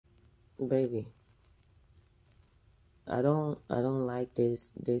Baby, I don't like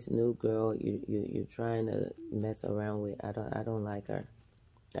this new girl you trying to mess around with. I don't like her.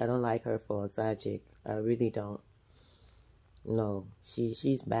 I don't like her for a side chick. I really don't. No,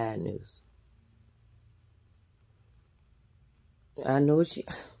 she's bad news. I know she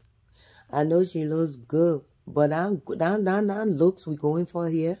I know she looks good, but that looks we going for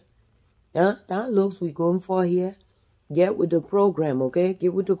here. Huh? That looks we going for here. Get with the program, okay?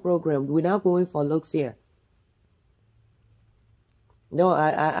 Get with the program. We're not going for looks here. No,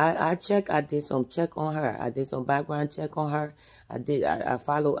 I check. I did some check on her. I did some background check on her. I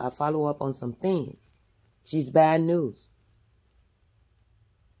follow up on some things. She's bad news.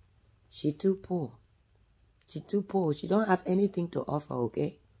 She too poor. She too poor. She don't have anything to offer,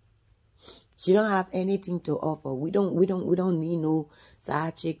 okay? She don't have anything to offer. We don't need no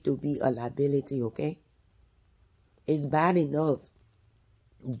side chick to be a liability, okay? It's bad enough.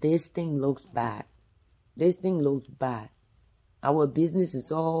 This thing looks bad. This thing looks bad. Our business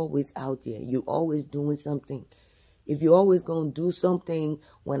is always out there. You're always doing something. If you're always going to do something,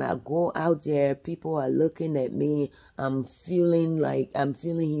 when I go out there, people are looking at me. I'm feeling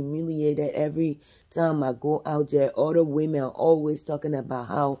humiliated every time I go out there. Other women are always talking about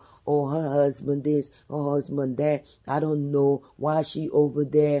how, oh, her husband this, her husband that. I don't know why she over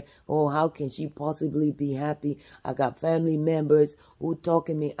there. Oh, how can she possibly be happy? I got family members who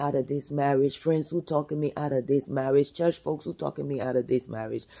talking me out of this marriage, friends who talking me out of this marriage, church folks who talking me out of this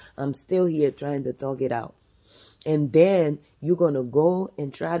marriage. I'm still here trying to talk it out. And then you're going to go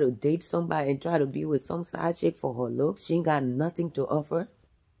and try to date somebody and try to be with some side chick for her looks. She ain't got nothing to offer.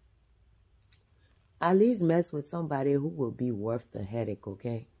 At least mess with somebody who will be worth the headache,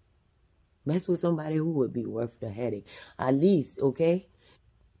 okay? Mess with somebody who will be worth the headache. At least, okay?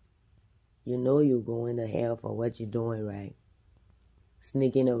 You know you're going to hell for what you're doing, right?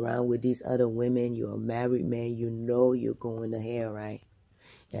 Sneaking around with these other women. You're a married man. You know you're going to hell, right?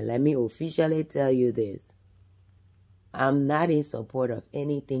 And let me officially tell you this. I'm not in support of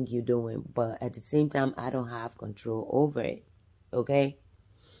anything you're doing, but at the same time, I don't have control over it, okay?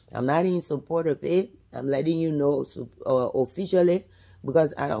 I'm not in support of it. I'm letting you know officially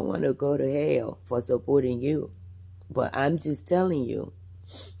because I don't want to go to hell for supporting you. But I'm just telling you,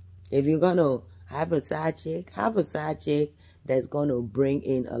 if you're going to have a side chick that's going to bring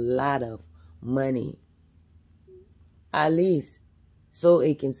in a lot of money, at least so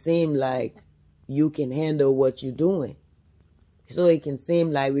it can seem like you can handle what you're doing. So it can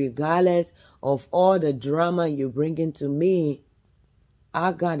seem like regardless of all the drama you bring into me,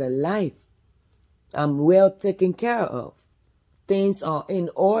 I got a life. I'm well taken care of. Things are in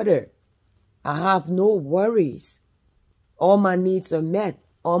order. I have no worries. All my needs are met.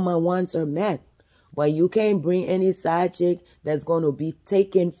 All my wants are met. But you can't bring any side chick that's going to be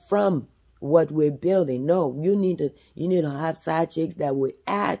taken from what we're building. No, you need to have side chicks that will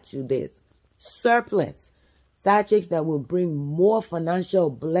add to this. Surplus. Side chicks that will bring more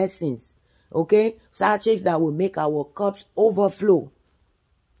financial blessings. Okay? Side chicks that will make our cups overflow.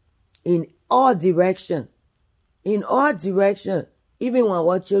 In all direction. In all direction. Even when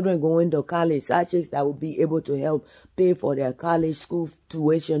our children go into college, side chicks that will be able to help pay for their college school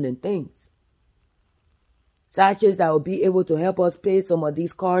tuition and things. Side chicks that will be able to help us pay some of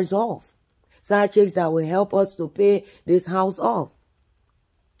these cars off. Side chicks that will help us to pay this house off.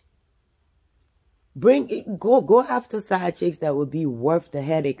 Go after side chicks that would be worth the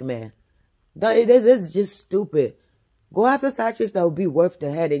headache, man. This is just stupid. Go after side chicks that will be worth the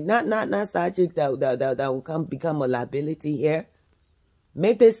headache. Not side chicks that will become a liability here.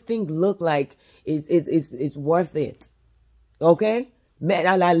 Make this thing look like it's worth it. Okay? Man,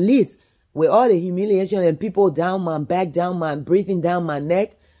 at least with all the humiliation and people down my back, breathing down my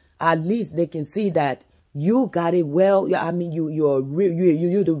neck, at least they can see that you got it well. I mean, you're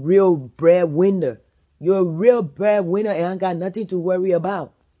the real breadwinner. You're a real breadwinner and I got nothing to worry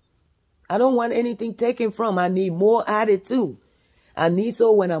about. I don't want anything taken from. I need more added too. I need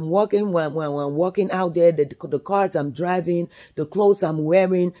so when I'm walking, when I'm walking out there, the cars I'm driving, the clothes I'm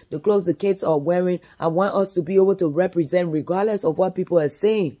wearing, the clothes the kids are wearing, I want us to be able to represent regardless of what people are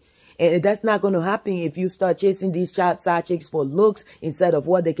saying. And that's not going to happen if you start chasing these side chicks for looks instead of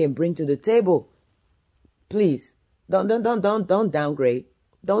what they can bring to the table. Please, don't downgrade.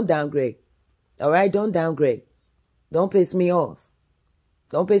 Don't downgrade. All right, don't downgrade. Don't piss me off.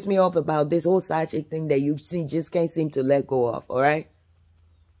 Don't piss me off about this whole side chick thing that you just can't seem to let go of, all right?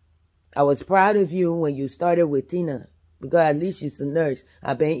 I was proud of you when you started with Tina because at least she's a nurse.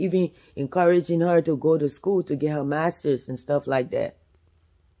 I've been even encouraging her to go to school to get her master's and stuff like that.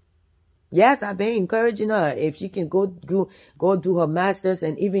 Yes, I've been encouraging her. If she can go do her master's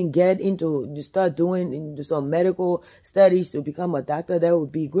and even get into, start doing some medical studies to become a doctor, that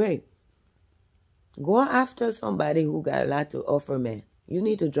would be great. Go after somebody who got a lot to offer, man. You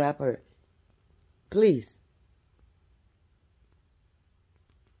need to drop her. Please.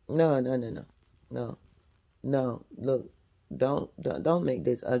 No. No. Look, don't make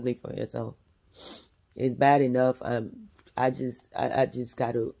this ugly for yourself. It's bad enough. I just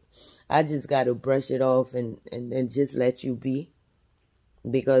gotta brush it off and just let you be,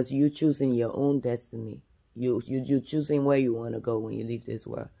 because you choosing your own destiny. You choosing where you want to go when you leave this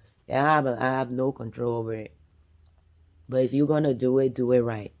world. And I have no control over it. But if you're gonna do it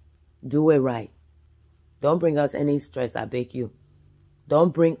right. Do it right. Don't bring us any stress, I beg you.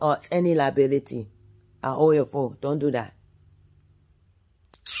 Don't bring us any liability. I owe you for. Don't do that.